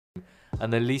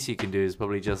and the least you can do is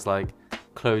probably just like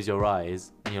close your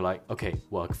eyes and you're like, okay,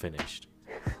 work finished.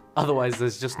 Otherwise,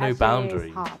 there's just no boundary.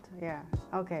 It's hard, yeah.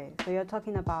 Okay, so you're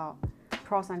talking about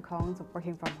pros and cons of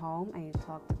working from home, and you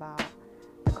talked about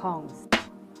the cons.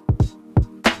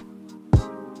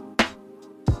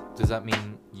 Does that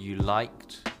mean you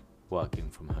liked working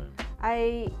from home?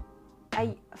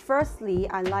 Firstly,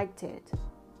 I liked it,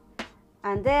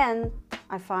 and then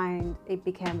I find it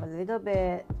became a little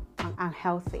bit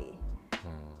unhealthy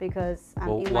because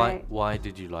why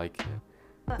did you like it?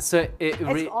 So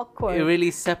it's awkward. It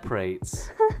really separates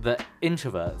the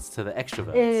introverts to the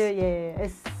extroverts. Yeah.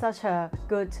 It's such a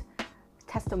good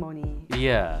testimony.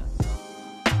 Yeah.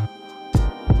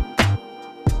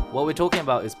 What we're talking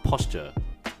about is posture.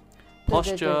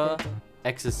 Posture,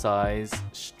 exercise,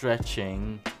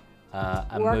 stretching,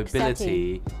 and Work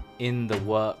mobility in the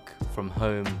work from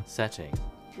home setting.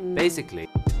 Basically.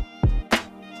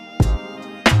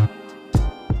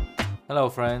 Hello,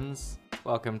 friends.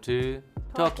 Welcome to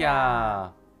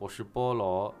Talkia. 我是菠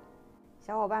萝。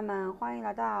小伙伴们，欢迎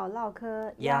来到唠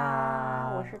嗑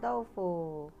呀！我是豆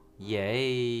腐。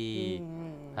Yay!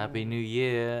 Happy New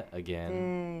Year again.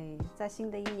 对，在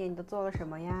新的一年你都做了什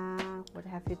么呀 ？What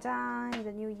have you done in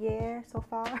the new year so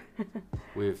far?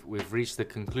 We've reached the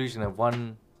conclusion of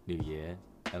one new year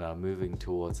and are moving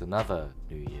towards another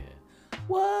new year.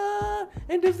 What?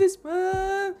 End of this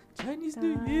month? Chinese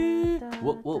New Year?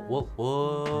 What? What?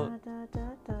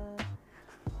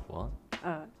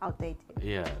 Outdated.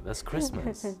 Yeah, that's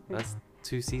Christmas. That's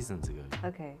 2 seasons ago.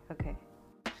 Okay.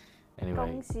 Anyway,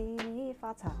 恭喜你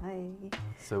发财。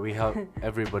 so we hope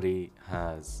everybody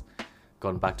has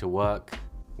gone back to work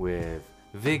with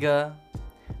vigor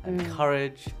and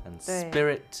courage and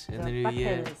spirit in the new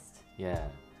year. Yeah,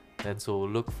 let's all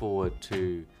look forward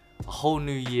to a whole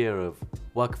new year of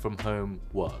work from home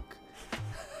work.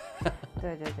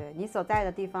 对，你所在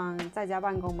的地方在家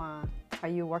办公吗？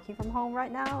 Are you working from home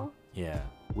right now? Yeah,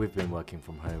 we've been working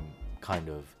from home kind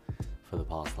of for the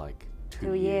past like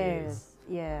 2 years.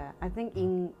 Yeah, I think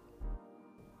in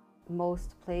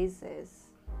most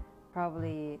places,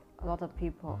 probably a lot of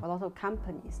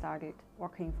companies started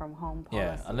working from home policy.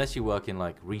 Yeah, unless you work in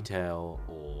like retail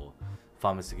or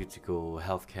pharmaceutical,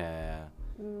 healthcare.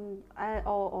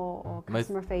 Or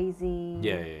customer facing.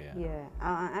 Yeah.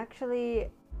 Actually,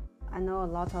 I know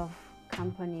a lot of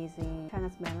companies in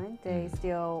China's mainland, they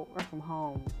still work from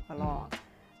home a lot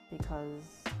because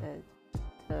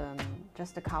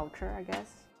just the culture, I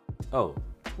guess. Oh.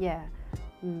 Yeah.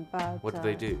 But what do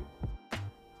they do?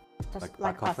 Just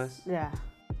like us. office? Yeah.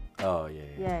 Oh,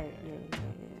 yeah.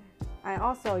 I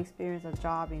also experienced a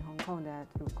job in Hong Kong that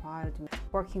required me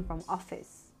working from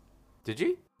office. Did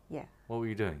you? Yeah. What were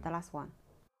you doing? The last one.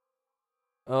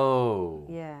 Oh.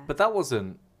 Yeah. But that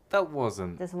wasn't.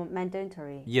 That's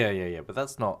mandatory. Yeah. But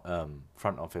that's not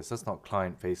front office. That's not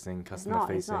client facing, customer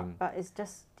facing. It's not. But it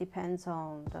just depends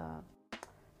on the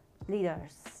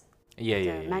leaders.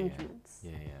 Yeah. Management.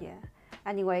 Yeah.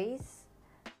 Anyways,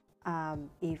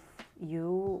 if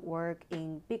you work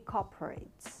in big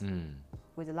corporates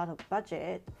with a lot of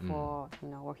budget for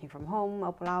working from home,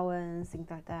 allowance, things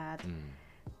like that,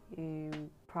 you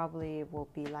probably will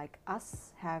be like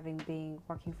us, having been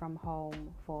working from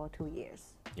home for 2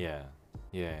 years. Yeah.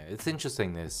 It's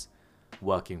interesting, this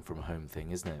working from home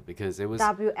thing, isn't it? Because it was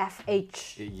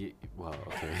WFH. Well,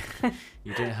 okay.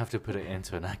 You don't have to put it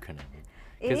into an acronym.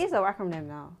 It is a acronym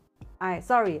now. I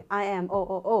am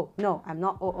OOO. No, I'm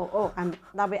not OOO. I'm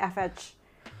WFH.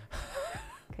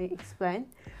 Can you explain?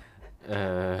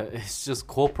 It's just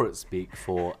corporate speak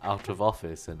for out of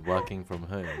office and working from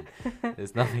home.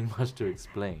 There's nothing much to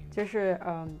explain. 就是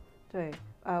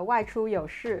外出有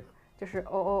事就是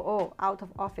OOO out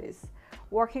of office.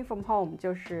 Working from home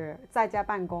就是在家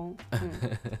办公。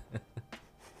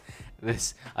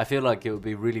I feel like it would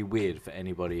be really weird for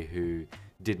anybody who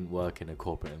didn't work in a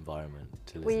corporate environment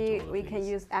to listen to all of we these. can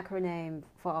use acronym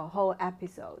for a whole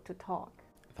episode to talk.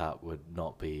 That would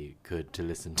not be good to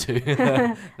listen to.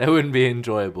 That wouldn't be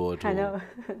enjoyable at all. I know.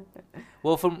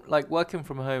 Well, from like working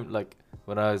from home, like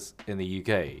when I was in the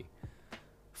UK,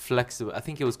 I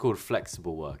think it was called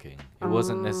flexible working. It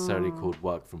wasn't necessarily called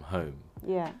work from home.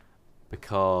 Yeah.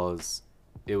 Because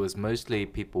it was mostly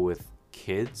people with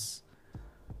kids.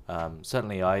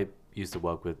 Certainly I used to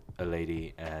work with a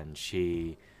lady and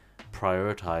she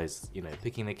prioritized,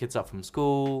 picking the kids up from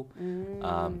school,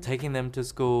 taking them to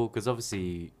school, because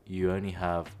obviously you only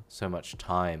have so much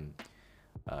time.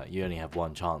 You only have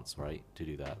one chance, right, to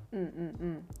do that.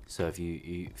 So if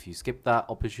you skip that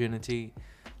opportunity,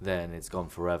 then it's gone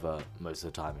forever most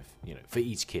of the time. For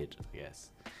each kid, I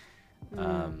guess.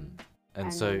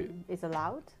 And so it's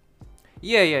allowed.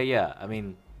 Yeah. I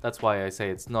mean, that's why I say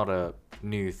it's not a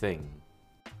new thing,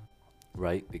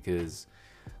 right? Because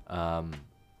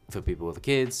for people with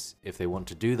kids, if they want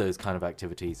to do those kind of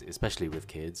activities, especially with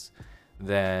kids,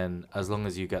 then as long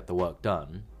as you get the work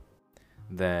done,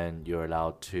 then you're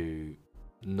allowed to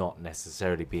not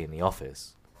necessarily be in the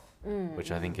office,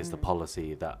 which I think is the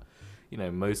policy that, you know,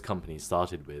 most companies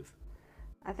started with.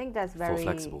 I think that's very for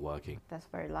flexible working. That's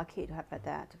very lucky to have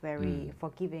that very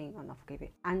forgiving or not forgiving,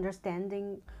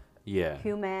 understanding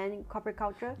human corporate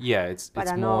culture. Yeah, it's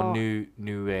more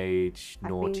new age,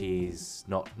 noughties,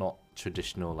 not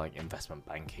traditional like investment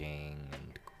banking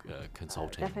and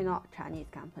consulting. Definitely not Chinese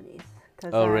companies.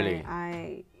 Really?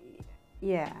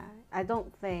 I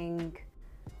don't think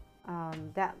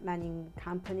that many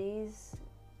companies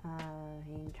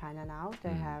in China now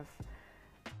they have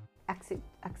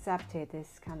accepted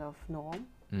this kind of norm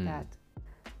that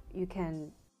you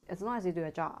can, as long as you do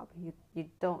a job,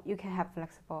 you can have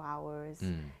flexible hours,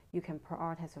 you can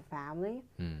prioritize your family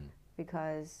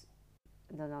because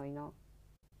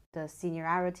the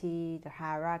seniority, the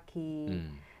hierarchy,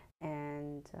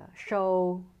 and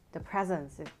show the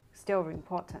presence is still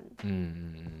important.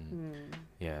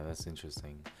 Yeah, that's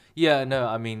interesting. Yeah, no,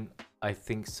 I mean, I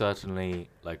think certainly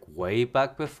like way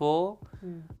back before,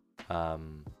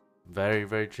 very,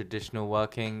 very traditional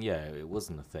working, yeah, it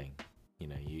wasn't a thing. You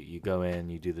know, you go in,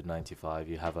 you do the 9 to 5,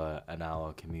 you have an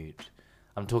hour commute.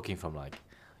 I'm talking from like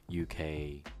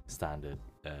UK standards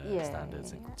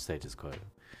and status quo.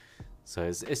 So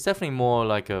it's definitely more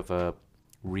like of a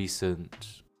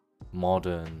recent,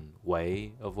 modern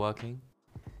way of working.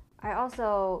 I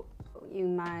also,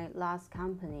 in my last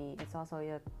company, it's also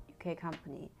a UK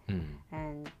company,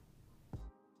 and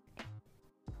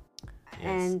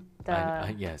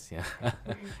yes, yeah.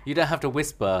 You don't have to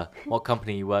whisper what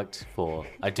company you worked for.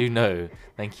 I do know.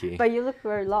 Thank you. But you look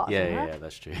very lost. Yeah,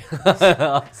 that's true.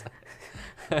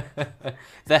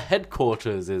 The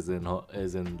headquarters is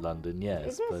in London.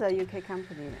 Yes, it is a UK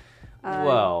company.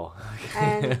 Well,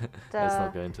 and let's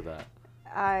not go into that.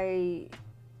 I'm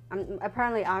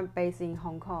based in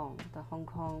Hong Kong, the Hong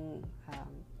Kong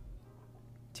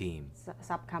team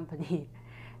sub company,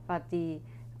 but the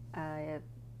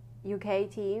UK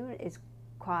team is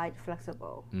quite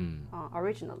flexible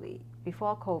originally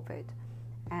before COVID,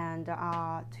 and there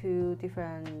are two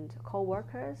different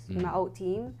co-workers in my old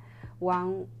team.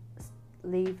 One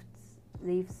lives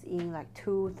in like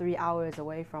 2-3 hours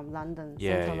away from London,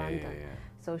 central London.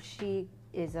 So she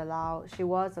was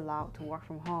allowed to work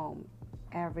from home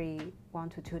every 1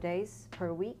 to 2 days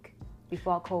per week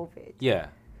before COVID. Yeah.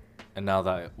 And now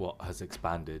that has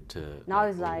expanded to now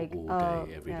it's like all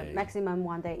day, every day. Maximum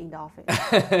 1 day in the office.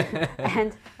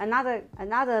 And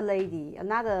another lady,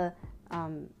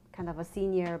 kind of a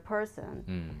senior person,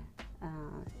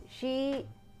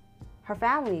 her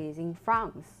family is in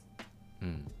France,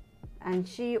 and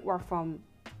she worked from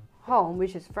home,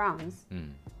 which is France,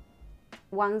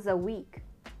 once a week,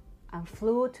 and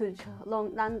flew to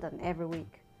London every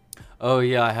week. Oh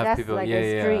yeah, I have That's people. Like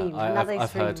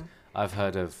Yeah. I've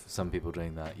heard of some people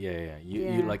doing that. Yeah.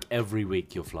 You like every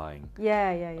week you're flying.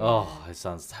 Yeah. Oh, it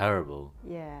sounds terrible.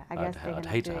 Yeah, I guess I'd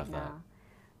hate to have that.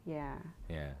 Yeah.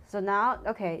 Yeah. So now,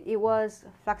 okay, it was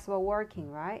flexible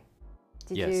working, right?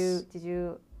 Did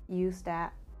you use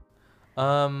that?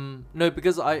 No,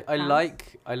 because I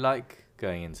like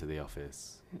going into the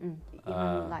office.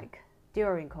 Even like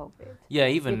during COVID. Yeah,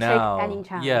 even you now. Take any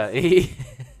chance. Yeah,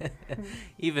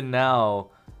 even now,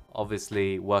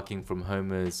 obviously, working from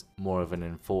home is more of an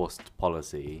enforced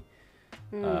policy,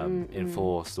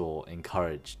 enforced or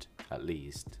encouraged at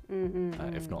least,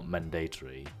 if not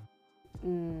mandatory.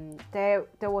 There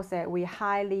was we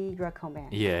highly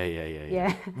recommend.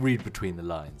 Yeah. Read between the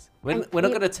lines. We're not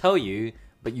going to tell you,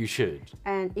 but you should.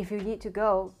 And if you need to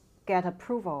go, get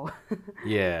approval.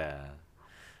 Yeah.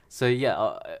 So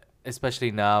especially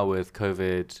now with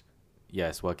COVID,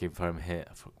 yes, working from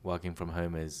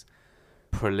home is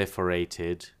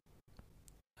proliferated.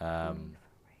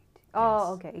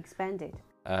 Oh, okay, expanded.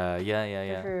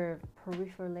 Yeah.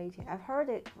 Proliferated. I've heard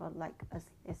it like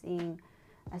as in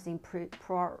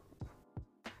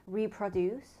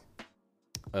reproduce.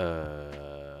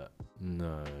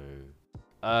 No.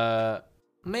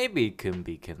 Maybe it can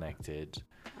be connected.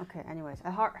 Okay. Anyways, I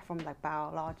heard from like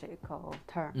biological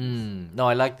terms. No,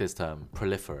 I like this term,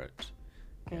 proliferate.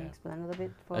 Can you explain a little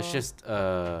bit? It's just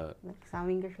like some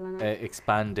English learner.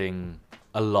 Expanding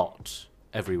a lot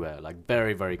everywhere, like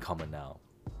very, very common now.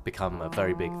 Become a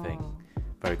very big thing.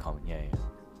 Very common. Yeah.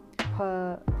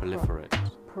 Proliferate.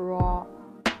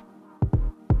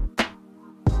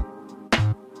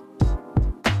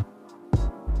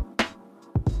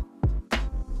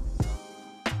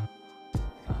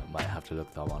 to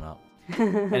look that one up.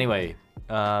 Anyway,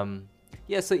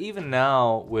 yeah, so even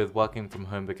now with working from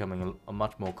home becoming a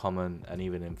much more common and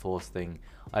even enforced thing,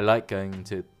 I like going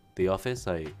to the office.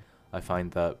 I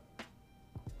find that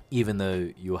even though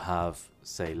you have,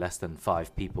 say, less than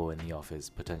 5 people in the office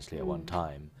potentially at one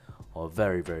time, or a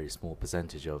very, very small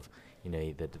percentage of,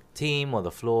 either the team or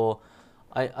the floor,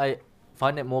 I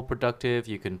find it more productive.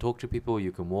 You can talk to people,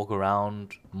 you can walk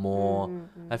around more.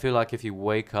 I feel like if you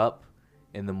wake up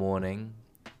in the morning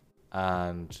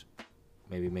and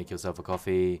maybe make yourself a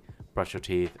coffee, brush your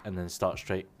teeth, and then start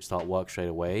work straight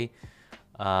away,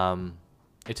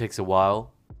 it takes a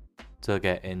while to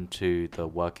get into the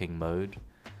working mode.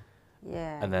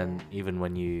 Yeah. And then even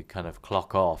when you kind of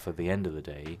clock off at the end of the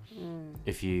day,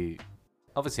 if you,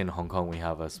 obviously in Hong Kong we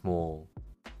have a small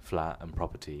flat and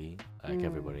property like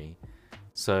everybody,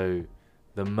 so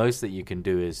the most that you can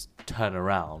do is turn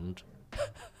around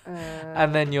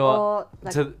and then you're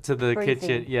like to the breathing.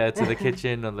 kitchen, to the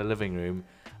kitchen or the living room,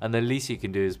 and the least you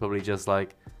can do is probably just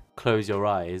like close your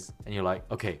eyes and you're like,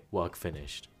 okay, work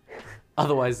finished.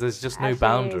 Otherwise there's just no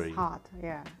boundary. It's hard.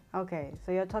 Yeah. Okay,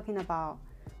 so you're talking about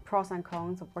pros and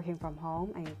cons of working from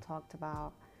home, and you talked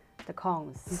about the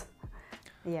cons.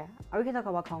 Yeah, we can talk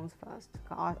about cons first.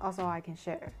 Also, I can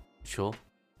share. Sure.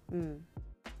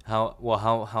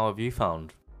 How have you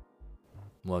found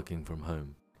working from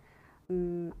home?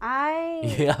 You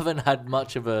haven't had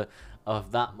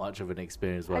that much of an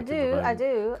experience working from home. I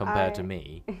do. Compared to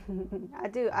me. I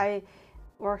do. I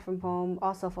work from home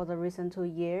also for the recent 2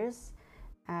 years.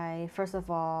 I first of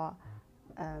all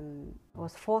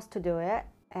was forced to do it,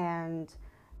 and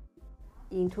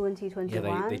in 2021,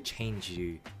 yeah, they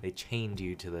chained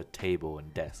you to the table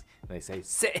and desk, and they say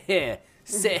sit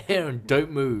here and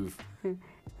don't move.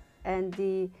 And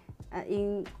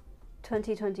in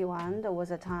 2021 there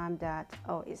was a time that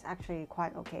it's actually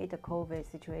quite okay, the COVID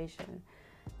situation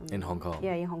in Hong Kong.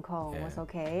 Yeah, in Hong Kong was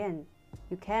okay, and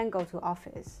you can go to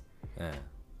office. Yeah.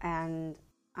 And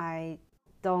I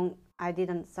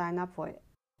didn't sign up for it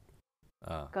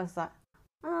because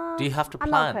do you have to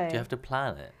plan? Do you have to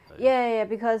plan it? Yeah,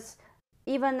 because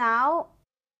even now,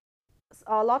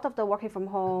 a lot of the working from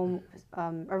home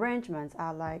arrangements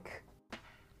are like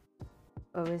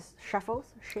with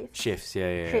shifts.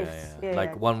 Yeah.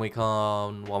 Like 1 week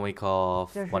on, 1 week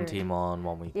off, one team on,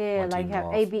 1 week. Yeah, one like team have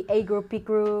off. A group, B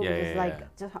group. Yeah,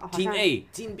 like Team A,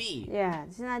 Team B. Yeah，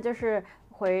 现在就是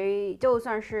就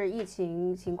算是疫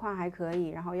情情况还可以，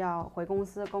然后要回公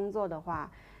司工作的话，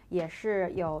也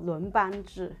是有轮班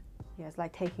制。Yes,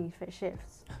 like taking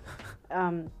shifts.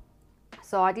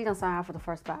 So I didn't sign up for the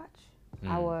first batch.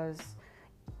 I was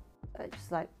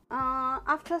just like,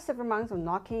 after several months of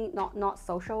not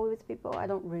social with people, I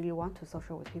don't really want to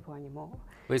social with people anymore.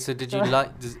 Wait, so did you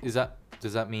like?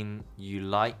 Does that mean you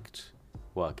liked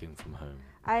working from home?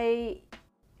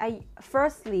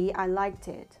 Firstly, I liked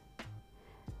it,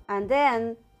 and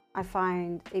then I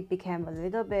find it became a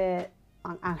little bit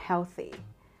unhealthy.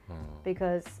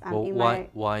 Because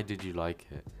why did you like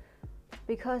it?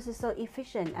 Because it's so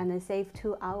efficient, and I save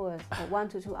 2 hours or 1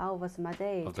 to 2 hours of my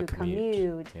day of to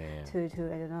commute, to I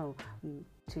don't know,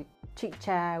 to chit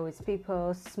chat with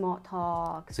people, small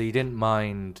talk. So you didn't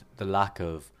mind the lack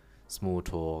of small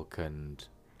talk and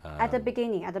at the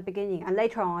beginning, and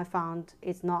later on I found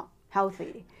it's not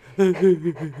healthy.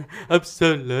 I'm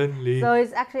so lonely. So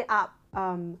it's actually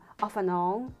off and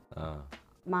on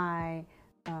my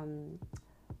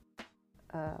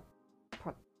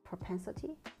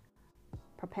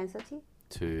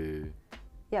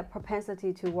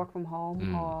propensity to work from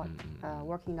home or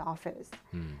work in the office.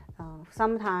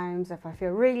 Sometimes if I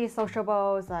feel really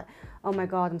sociable, it's like, oh my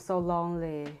god, I'm so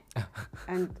lonely.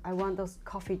 And I want those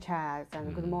coffee chats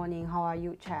and good morning, how are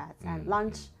you chats, and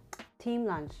lunch, team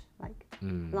lunch, like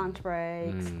lunch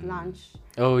breaks, lunch.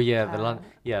 Oh yeah, the lunch.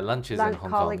 Yeah, lunches in Hong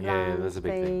Kong. Yeah, there's a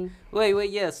big thing.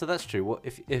 Wait. Yeah, so that's true. What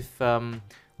if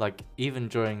like even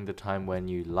during the time when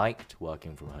you liked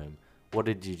working from home, what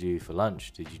did you do for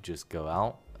lunch? Did you just go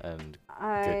out and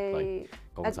get like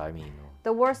gong zai mean?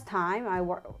 The worst time I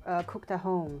cooked at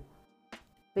home,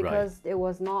 because it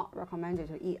was not recommended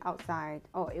to eat outside.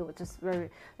 It was just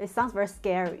it sounds very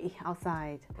scary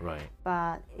outside. Right.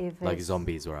 But if like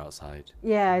zombies were outside.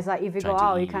 Yeah, it's like if you go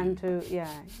out,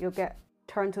 you'll get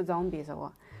turned to zombies or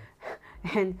what.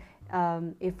 And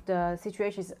if the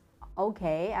situation is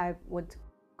okay, I would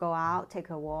go out,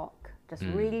 take a walk, just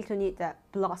really to need that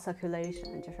blood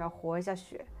circulation, 就是要活一下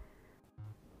血.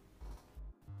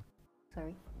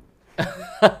 Sorry.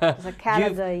 There's a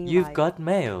Canada You've got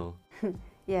mail.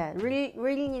 Yeah,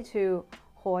 really need to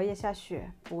活一下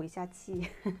血，补一下气。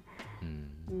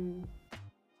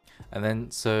And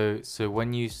then so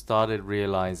when you started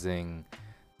realizing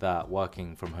that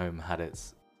working from home had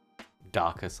its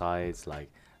darker sides, like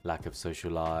lack of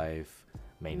social life,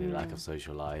 mainly lack of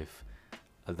social life,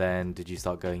 then did you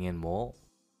start going in more?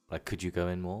 Like, could you go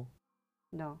in more?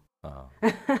 No. Oh.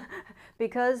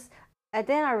 Because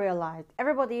then I realized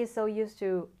everybody is so used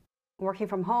to working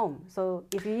from home. So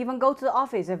if you even go to the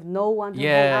office, you have no one to hang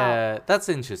out. Yeah, that's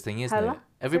interesting, isn't Hello? it?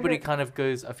 Everybody kind of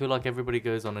goes, I feel like everybody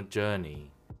goes on a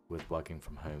journey with working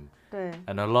from home. 对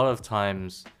And a lot of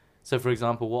times, so for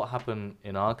example, what happened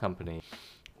in our company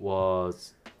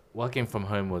was working from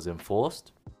home was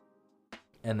enforced,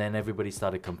 and then everybody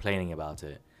started complaining about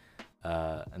it.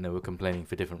 And they were complaining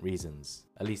for different reasons,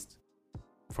 at least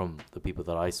from the people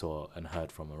that I saw and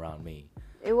heard from around me.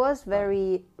 It was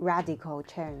very radical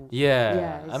change. Yeah,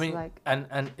 Yeah, I it's mean, like-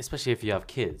 and especially if you have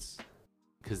kids,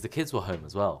 because the kids were home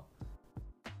as well.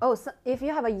 Oh, so if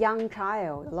you have a young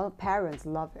child, a lot of parents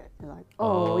love it. They're like,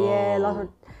 oh, yeah, a lot of,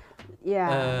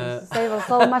 yeah, save us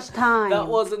so much time. That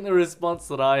wasn't the response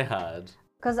that I had.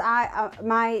 Because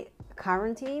my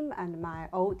current team and my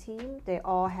old team, they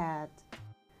all have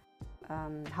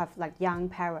like young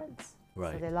parents.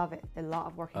 Right. So they love it. They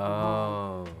love working from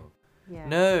home. Oh. Yeah.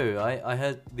 No, I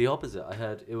heard the opposite. I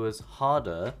heard it was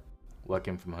harder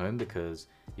working from home because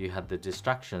you had the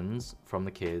distractions from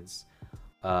the kids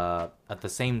at the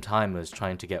same time as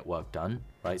trying to get work done,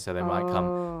 right? So they might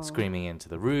come screaming into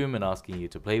the room and asking you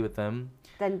to play with them.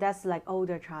 Then that's like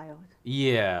older child.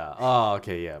 Yeah. Oh,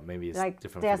 okay. Yeah. Maybe it's Like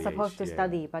different. they're for the supposed age. to Yeah.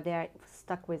 study, but they're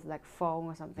stuck with like phone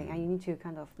or something, and you need to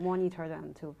kind of monitor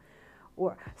them to,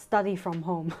 or study from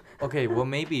home. Okay. Well,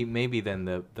 maybe then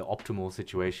the optimal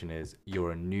situation is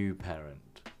you're a new parent.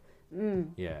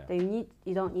 Yeah.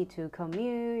 You don't need to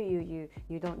commute.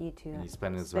 You don't need to. And you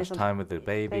spend as spend much some time with the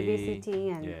baby.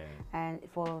 babysitting and Yeah. and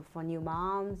for new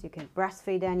moms, you can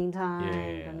breastfeed anytime. You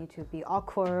Yeah. don't need to be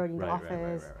awkward in the Right.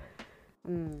 office.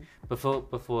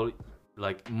 Before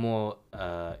like more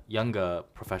younger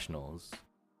professionals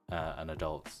and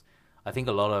adults, I think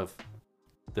a lot of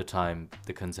the time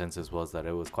the consensus was that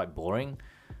it was quite boring.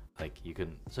 Like you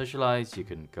can socialize, you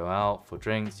can go out for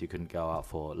drinks, you can go out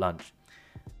for lunch,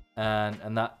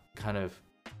 and that kind of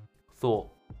thought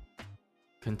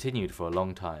continued for a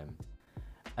long time.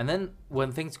 And then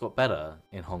when things got better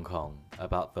in Hong Kong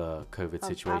about the COVID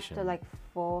situation, After like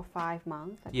 4 or 5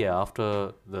 months. yeah,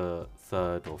 after the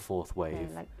third or fourth 对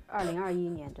wave, like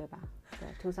 2021年对吧？对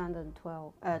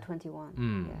，2012 21.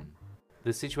 Yeah.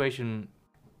 the situation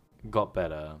got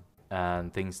better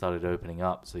and things started opening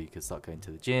up, so you could start going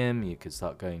to the gym, you could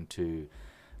start going to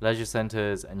leisure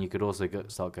centers, and you could also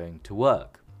start going to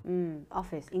work.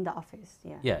 Office, in the office,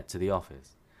 yeah. Yeah, to the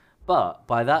office. But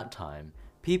by that time,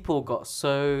 people got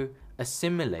so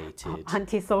assimilated.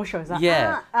 Antisocial. So,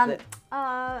 Yeah,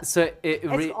 so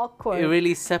it's awkward. it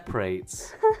really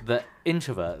separates the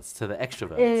introverts to the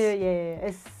extroverts. yeah.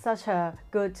 It's such a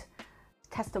good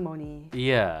testimony.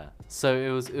 Yeah. So it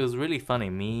was really funny.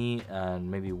 Me and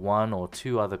maybe 1 or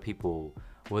 2 other people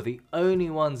were the only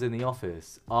ones in the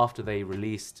office after they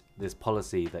released this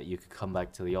policy that you could come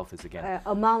back to the office again.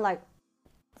 Among like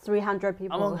 300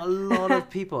 people. Among a lot of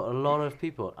people.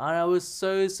 And I was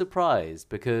so surprised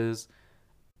because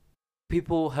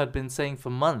people had been saying for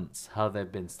months how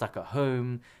they've been stuck at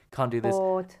home, can't do this.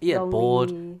 Bored, Yeah,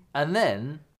 bored. lonely.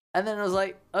 And then I was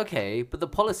like, okay, but the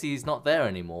policy is not there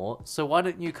anymore. So why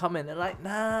don't you come in? They're like,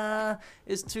 nah,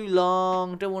 it's too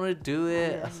long. Don't want to do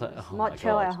it. I was like, oh More my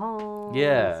chill God. at home.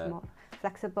 Yeah. It's more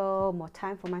flexible, more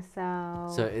time for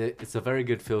myself. So it's a very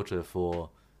good filter for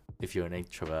if you're an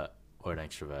introvert or an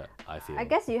extrovert, I feel. I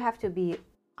guess you have to be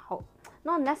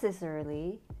not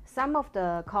necessarily. Some of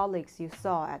the colleagues you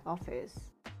saw at office,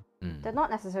 they're not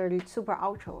necessarily super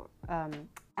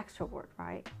extrovert,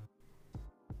 right?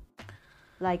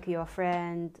 Like your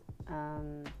friend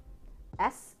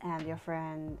S and your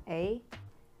friend A.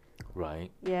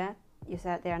 Right. Yeah, you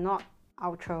said they're not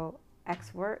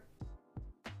extrovert,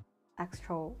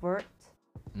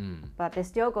 but they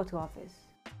still go to office.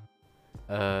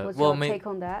 What's Well, your take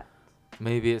on that?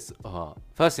 maybe it's.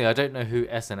 Firstly, I don't know who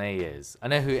S and A is. I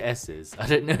know who S is. I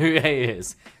don't know who A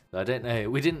is. I don't know.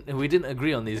 We didn't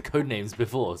agree on these code names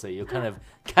before, so you're kind of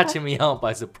catching me out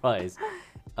by surprise.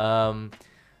 Well,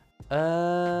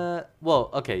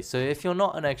 okay. So if you're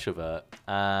not an extrovert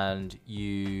and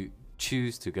you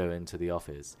choose to go into the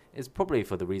office, it's probably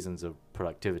for the reasons of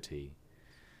productivity.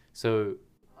 So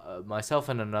myself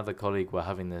and another colleague were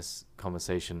having this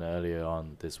conversation earlier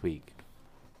on this week.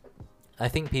 I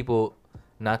think people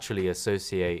naturally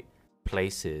associate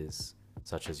places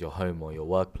such as your home or your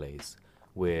workplace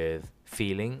with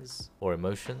feelings or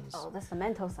emotions. Oh, that's the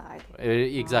mental side.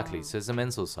 Exactly. So it's the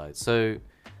mental side. So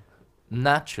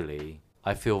naturally,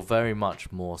 I feel very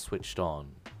much more switched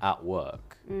on at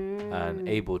work and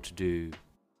able to do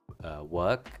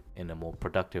work in a more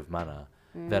productive manner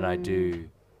than I do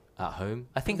at home.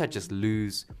 I think I just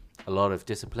lose a lot of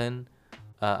discipline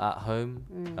at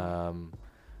home.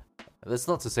 That's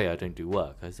not to say I don't do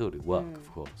work. I still do work,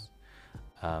 of course.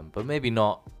 But maybe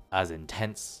not as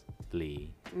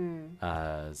intensely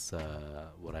as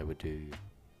what I would do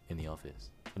in the office.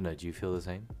 No, do you feel the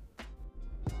same?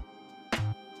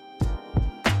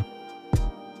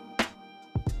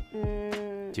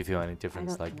 Do you feel any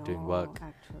difference, like doing work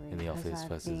in the office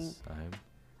versus at home?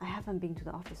 I haven't been to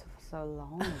the office for so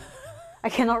long. I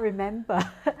cannot remember.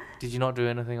 Did you not do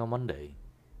anything on Monday?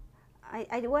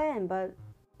 I went, but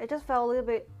it just felt a little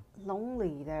bit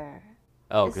lonely there.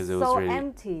 Oh, because it was so really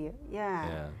empty.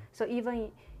 Yeah. So even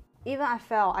I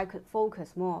felt I could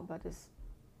focus more, but it's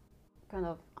kind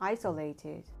of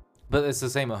isolated. But it's the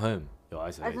same at home. You're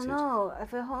isolated. I don't know.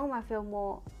 If at home, I feel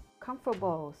more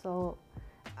comfortable. So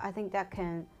I think that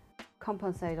can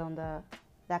compensate on the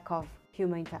lack of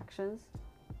human interactions,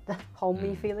 the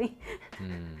homey feeling.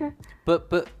 But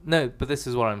this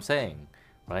is what I'm saying,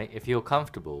 right? If you're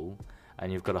comfortable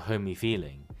and you've got a homey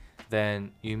feeling,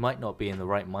 then you might not be in the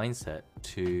right mindset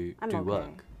to do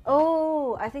work.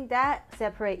 Oh, I think that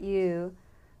separates you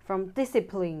from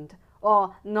disciplined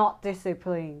or not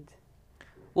disciplined.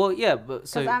 Well, yeah, but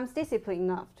so... Because I'm disciplined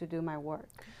enough to do my work.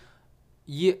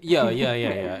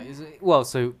 Yeah. Well,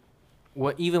 so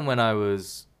even when I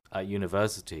was at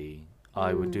university,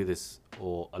 I would do this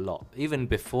a lot. Even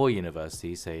before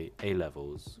university, say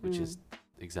A-levels, which is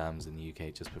exams in the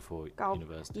UK just before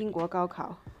university. 英国高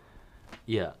考.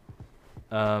 Yeah.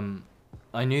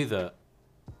 I knew that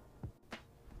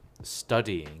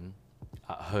studying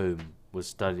at home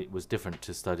was different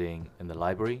to studying in the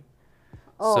library.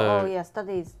 Oh, yeah,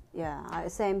 studies. Yeah,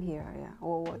 same here. Yeah,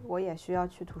 我也需要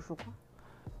去图书馆.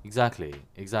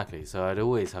 Exactly. So I'd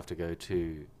always have to go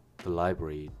to the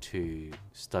library to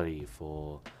study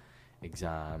for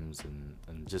exams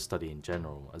and just study in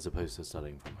general as opposed to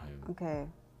studying from home. Okay.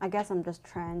 I guess I'm just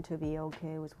trying to be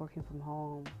okay with working from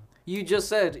home. You just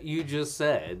said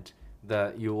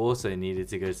that you also needed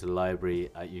to go to the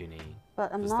library at uni.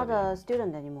 But I'm not a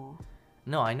student anymore.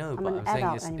 No, I know, but I'm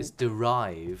saying it's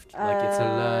derived, like it's a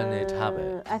learned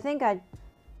habit. I think I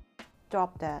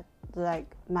dropped that.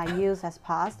 Like my youth has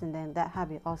passed, and then that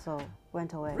habit also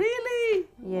went away. Really?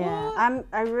 Yeah. What?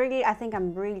 I think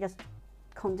I'm really just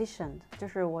conditioned. 就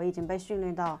是我已经被训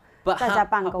练到在家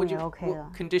办公也 OK 了。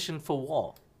 Conditioned for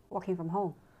what? Working from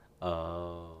home.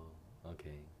 Oh,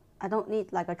 okay. I don't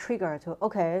need like a trigger to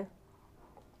okay.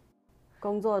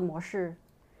 工作模式.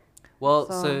 Well,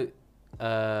 so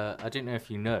I don't know if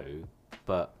you know,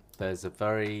 but there's a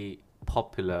very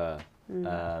popular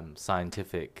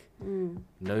scientific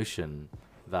notion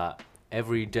that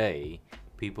every day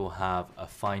people have a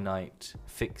finite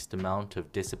fixed amount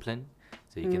of discipline.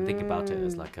 So you can think about it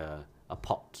as like a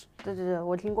pot. 对，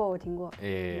我听过。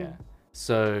Yeah.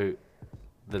 So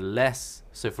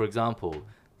for example,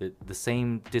 the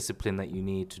same discipline that you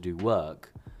need to do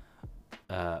work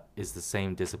is the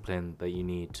same discipline that you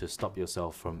need to stop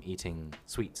yourself from eating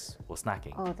sweets or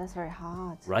snacking. Oh, that's very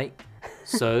hard. Right?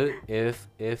 So if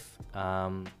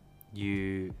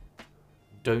you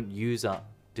don't use up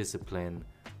discipline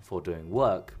for doing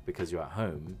work because you're at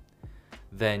home,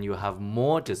 then you have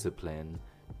more discipline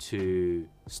to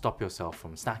stop yourself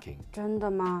from snacking. 真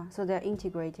的吗? So they're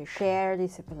integrated, share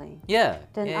discipline. Yeah.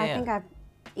 Then I think I've,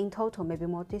 in total, maybe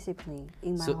more discipline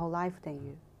in my whole life than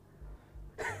you.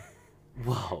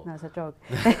 Wow. No, it's a joke.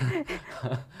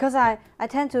 Because I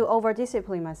tend to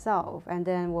over-discipline myself, and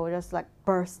then we'll just like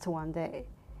burst one day.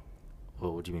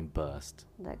 Well, what do you mean burst?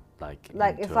 Like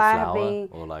if into a I have flower, been,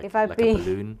 or like if I've a been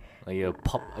balloon? Like you're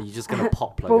pop? Are you just gonna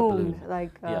pop like boom, a balloon?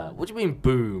 Like yeah. What do you mean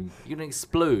boom? You're gonna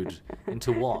explode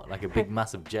into what? Like a big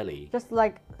massive jelly? Just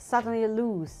like suddenly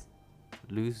lose.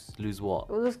 Lose what?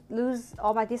 Lose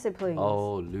all my discipline.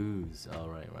 Oh, lose. Oh,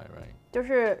 right. 就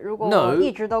是如果我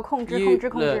一直都控制，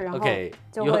然后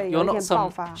就会有一天爆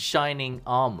发。You're not some shining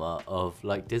armor of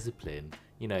like discipline.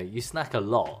 You know, you snack a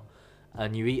lot,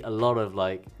 and you eat a lot of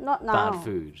like bad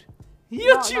food.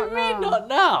 What do you mean not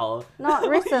now? Not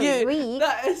recent week.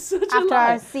 That is such a after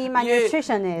lie. I see my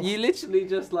nutritionist. You literally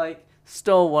just like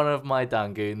stole one of my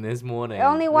dangoon this morning.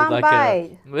 Only one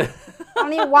bite.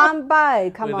 Only one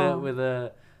bite. Come on. With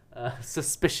a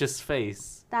suspicious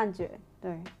face. 蛋卷，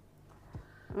对。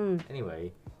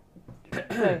Anyway.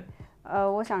 对，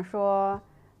我想说，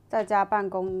在家办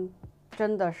公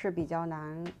真的是比较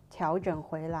难调整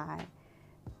回来。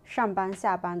上班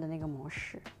下班的那个模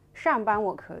式。上班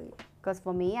我可以 because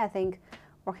for me I think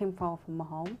working from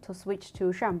home to switch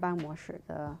to 上班模式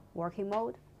的 working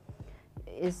mode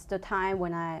is the time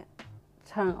when I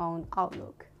turn on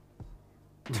Outlook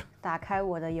打开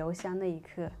我的邮箱那一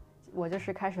刻我就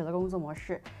是开始了工作模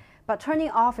式 but turning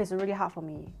off is really hard for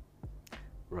me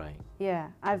Right. Yeah,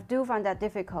 I do find that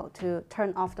difficult to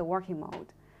turn off the working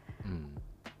mode.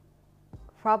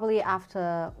 Probably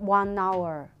after 1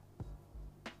 hour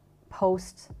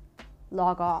post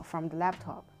log off from the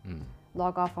laptop,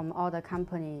 log off from all the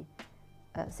company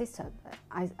system.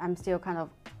 I'm still kind of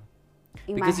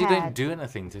in because my you head. don't do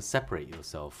anything to separate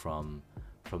yourself from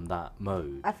that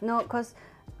mode. I've no, because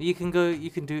You can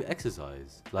do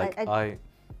exercise. Like I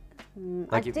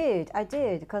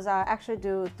did because I actually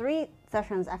do 3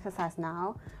 sessions exercise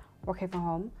now, working from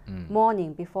home,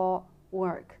 morning before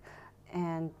work,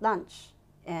 and lunch,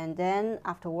 and then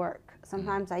after work.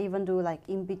 Sometimes I even do like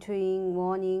in between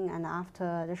morning and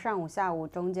after. 就上午下午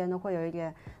中间都会有一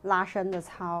点拉伸的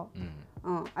操。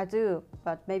I do,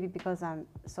 but maybe because I'm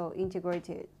so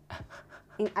integrated,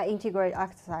 I integrate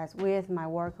exercise with my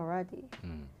work already.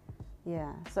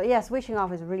 Yeah, so yeah, switching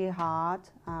off is really hard,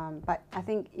 but I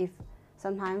think if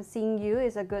sometimes seeing you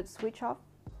is a good switch off.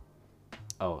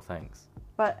 Oh, thanks.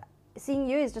 But seeing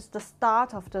you is just the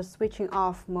start of the switching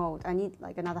off mode. I need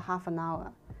like another half an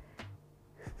hour.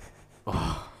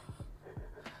 Oh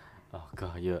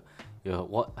God, you're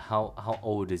what? How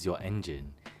old is your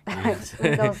engine?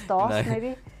 With those doors,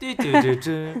 maybe.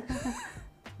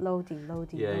 Loading.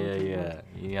 Yeah.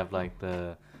 You have like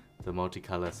the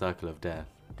multicolor circle of death.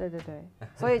 对，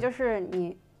所以就是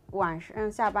你晚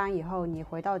上下班以后，你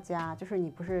回到家，就是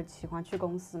你不是喜欢去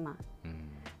公司嘛？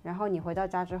然后你回到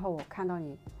家之后，我看到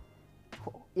你，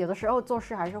有的时候做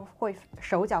事还是会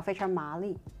手脚非常麻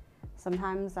利。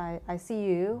Sometimes I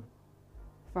see you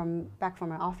back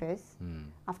from my office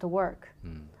after work.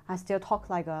 I still talk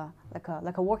like a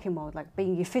working mode, like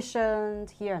being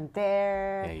efficient here and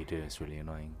there. Yeah, you do. It's really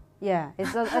annoying. Yeah,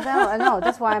 I know.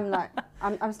 That's why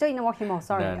I'm still in the working mode.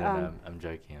 Sorry. No, I'm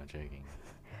joking.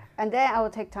 And then I will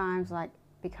take time to like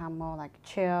become more like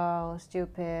chill,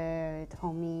 stupid,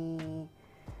 homey.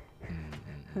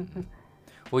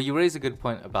 Well, you raise a good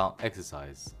point about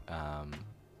exercise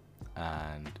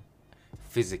and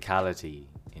physicality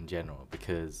in general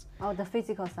because the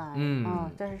physical side.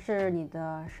 这是你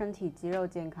的身体肌肉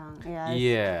健康.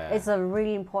 Yeah. It's a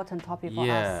really important topic for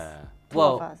us.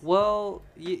 Well,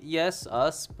 yes,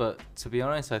 us, but to be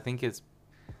honest, I think it's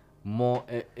more.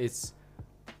 It's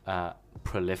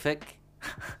prolific.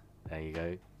 There you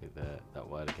go, with that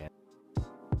word again.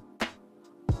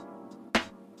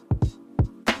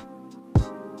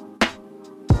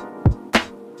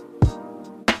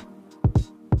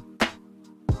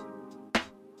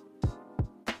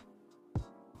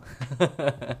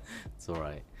 It's all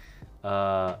right.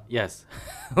 Yes,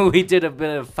 we did a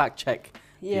bit of fact check.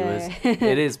 Yeah.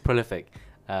 It is prolific.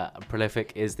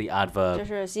 Prolific is the adverb 这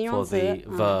是形 for 容词 the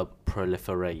verb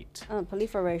proliferate.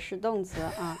 proliferate 是动词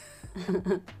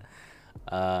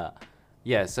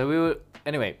Yeah, so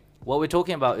anyway, what we're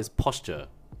talking about is posture.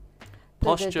 对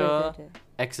Posture,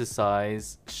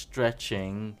 exercise,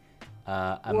 stretching,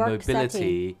 and Work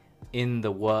mobility in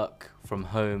the work from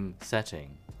home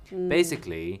setting.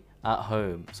 Basically,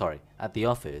 at the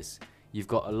office, you've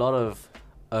got a lot of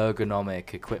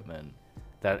ergonomic equipment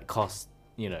that costs,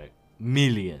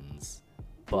 millions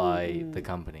by the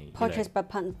company. Purchased by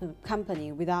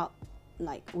company without,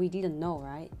 like, we didn't know,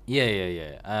 right?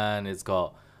 Yeah. And it's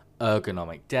got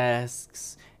ergonomic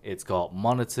desks. It's got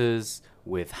monitors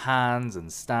with hands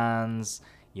and stands.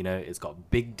 It's got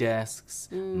big desks,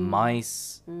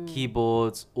 mice,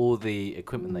 keyboards, all the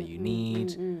equipment that you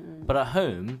need. But at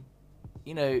home,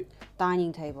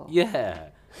 Dining table. Yeah.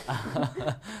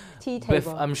 Tea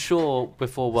table. I'm sure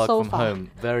before work Sofa. from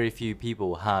home, very few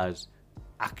people had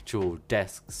actual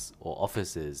desks or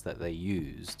offices that they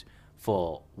used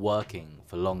for working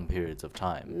for long periods of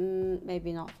time.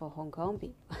 Maybe not for Hong Kong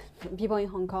people in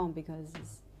Hong Kong because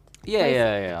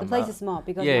Yeah. the place is small.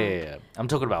 Because Yeah. I'm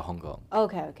talking about Hong Kong.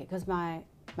 Okay. Because my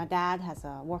dad has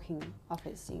a working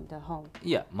office in the home.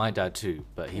 Yeah, my dad too,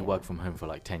 but he worked from home for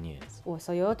like 10 years. Oh,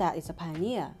 so your dad is a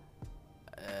pioneer.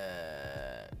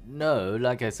 No,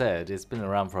 like I said, it's been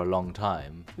around for a long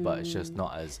time, but it's just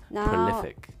not as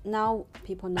prolific. Now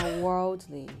people know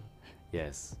worldly.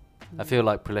 Yes. I feel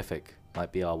like prolific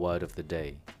might be our word of the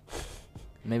day.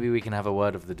 Maybe we can have a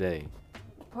word of the day.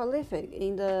 Prolific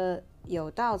in the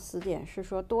有道词典是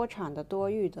说多产的、多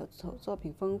育的、作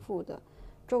品丰富的、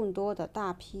众多的、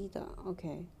大批的。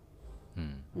OK。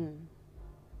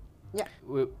Yeah.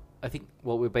 I think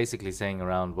what we're basically saying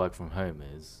around work from home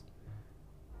is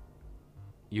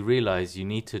you realize you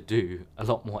need to do a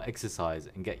lot more exercise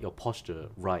and get your posture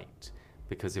right,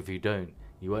 because if you don't,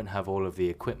 you won't have all of the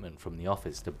equipment from the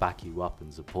office to back you up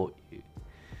and support you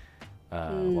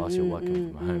whilst you're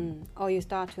working from home. Or you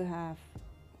start to have,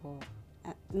 or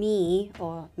me,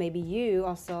 or maybe you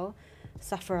also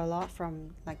suffer a lot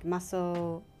from like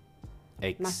muscle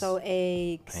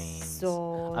aches, pains.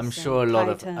 sores. I'm sure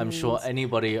I'm sure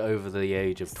anybody over the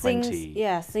age of 20.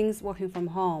 Since working from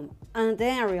home. And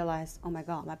then I realized, oh my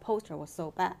God, my posture was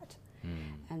so bad.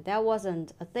 And that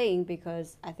wasn't a thing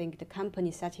because I think the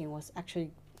company setting was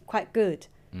actually quite good.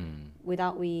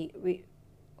 Without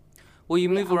well, you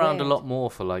move around a lot more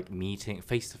for like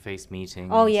face-to-face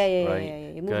meetings. Oh yeah.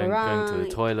 You move going around, to the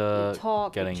toilet, you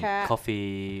talk, getting you chat.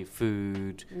 coffee,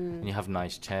 food, and you have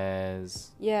nice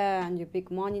chairs. Yeah, and your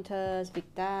big monitors, big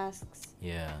desks.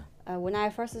 Yeah. When I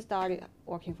first started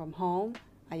working from home,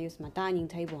 I used my dining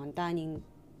table and dining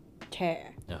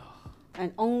chair.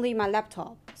 And only my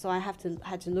laptop, so I had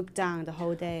to look down the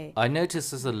whole day. I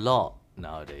notice there's a lot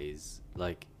nowadays,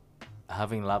 like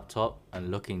having laptop and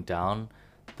looking down,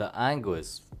 the angle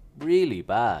is really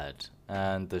bad,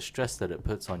 and the stress that it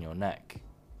puts on your neck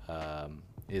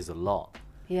is a lot.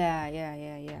 Yeah.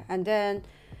 And then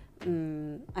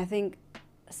I think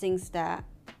since that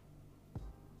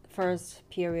first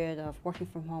period of working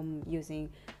from home using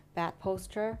bad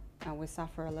posture, and we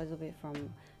suffer a little bit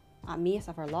from me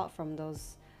suffer a lot from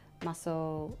those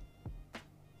muscle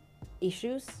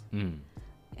issues,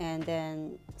 and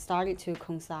then started to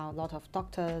consult a lot of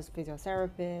doctors,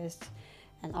 physiotherapists,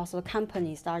 and also the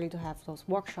company started to have those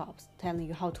workshops telling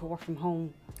you how to work from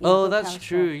home. Oh, that's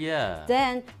true, yeah.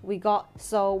 Then we got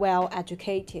so well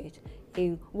educated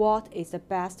in what is the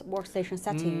best workstation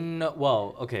setting. No,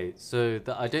 well, okay, so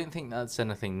I don't think that's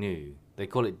anything new. They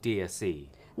call it DSE.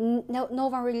 No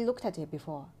one really looked at it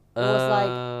before. It was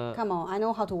like, come on, I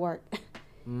know how to work.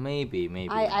 Maybe.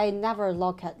 I never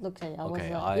looked at it. I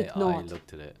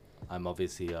looked at it. I'm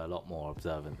obviously a lot more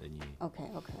observant than you.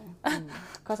 Okay.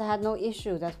 Because I had no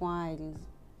issue. That's why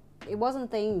it wasn't a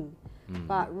thing.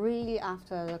 But really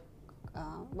after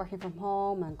working from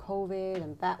home and COVID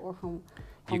and bad work from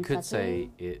home you could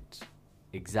say it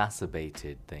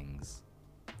exacerbated things.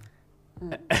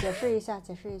 解释一下.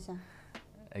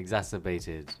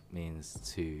 Exacerbated means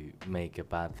to make a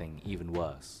bad thing even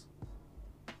worse,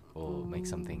 or make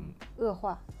something 恶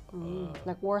化,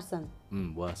 like worsen.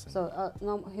 Worsen. So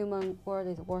no human word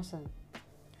is worsen.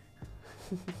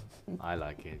 I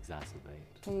like it,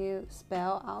 exacerbate. Can you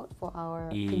spell out for our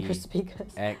English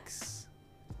speakers? Exacerbate.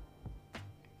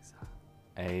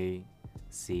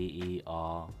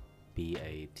 Wow.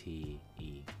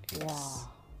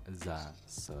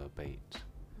 Exacerbate.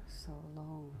 So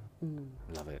long.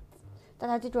 Love it. 大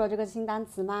家记住了这个新单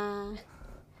词吗？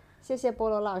谢谢菠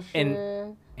萝老师。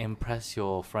Impress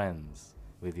your friends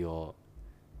with your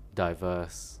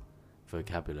diverse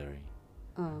vocabulary.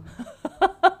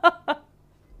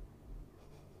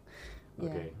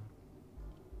 Okay.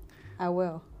 I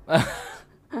will.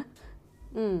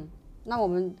 那我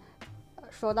们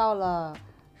说到了，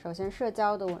首先社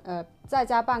交的在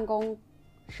家办公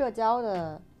社交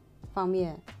的方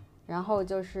面，然后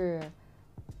就是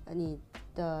你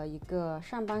的一个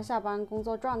上班下班工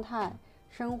作状态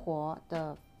生活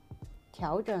的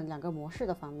调整两个模式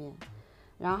的方面，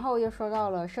然后又说到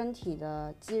了身体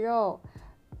的肌肉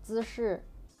姿势，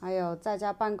还有在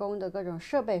家办公的各种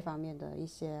设备方面的一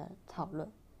些讨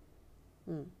论。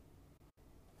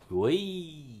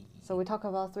So we talk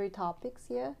about 3 topics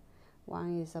here.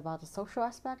 One is about the social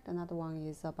aspect, another one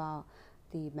is about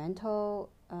the mental,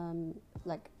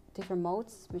 like different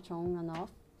modes, switch on and off.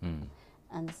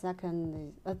 And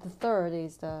the third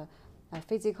is the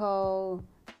physical,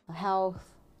 health,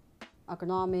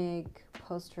 ergonomic,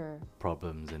 posture.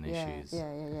 Problems and issues.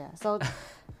 Yeah. So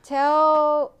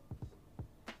tell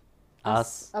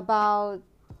us about...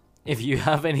 If you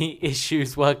have any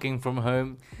issues working from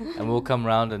home, and we'll come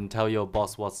around and tell your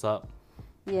boss what's up.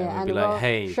 Yeah, and we'll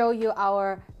show you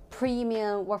our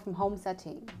premium work from home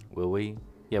setting. Will we?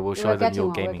 Yeah, we'll show them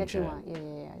your gaming chair.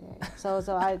 Yeah. So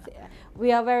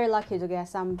we are very lucky to get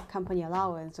some company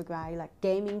allowance to buy like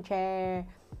gaming chair.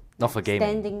 Not for gaming.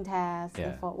 Standing desk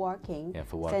for working. Yeah,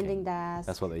 for working. Standing desk.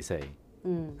 That's what they say.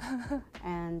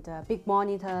 And big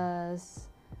monitors.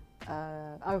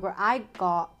 I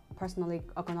got personally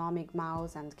ergonomic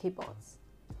mouse and keyboards.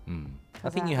 I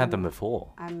think you had them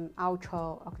before. I'm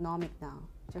ultra ergonomic now.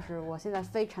 就是我现在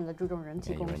非常的注重人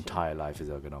体工学。Your entire life is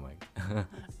ergonomic.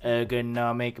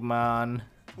 Ergonomic man.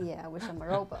 Yeah, I wish I'm a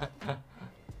robot.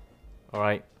 All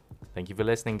right. Thank you for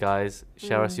listening, guys.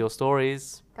 Share us your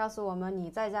stories. 告诉我们你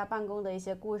在家办公的一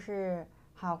些故事，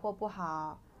好或不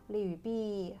好，利与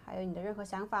弊，还有你的任何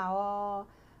想法哦。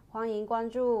欢迎关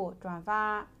注、转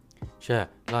发、Share,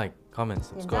 like, comment,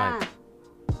 点 subscribe. 赞，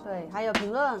对，还有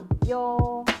评论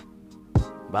哟。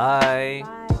 Bye.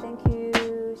 Bye, thank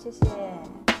you，谢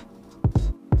谢。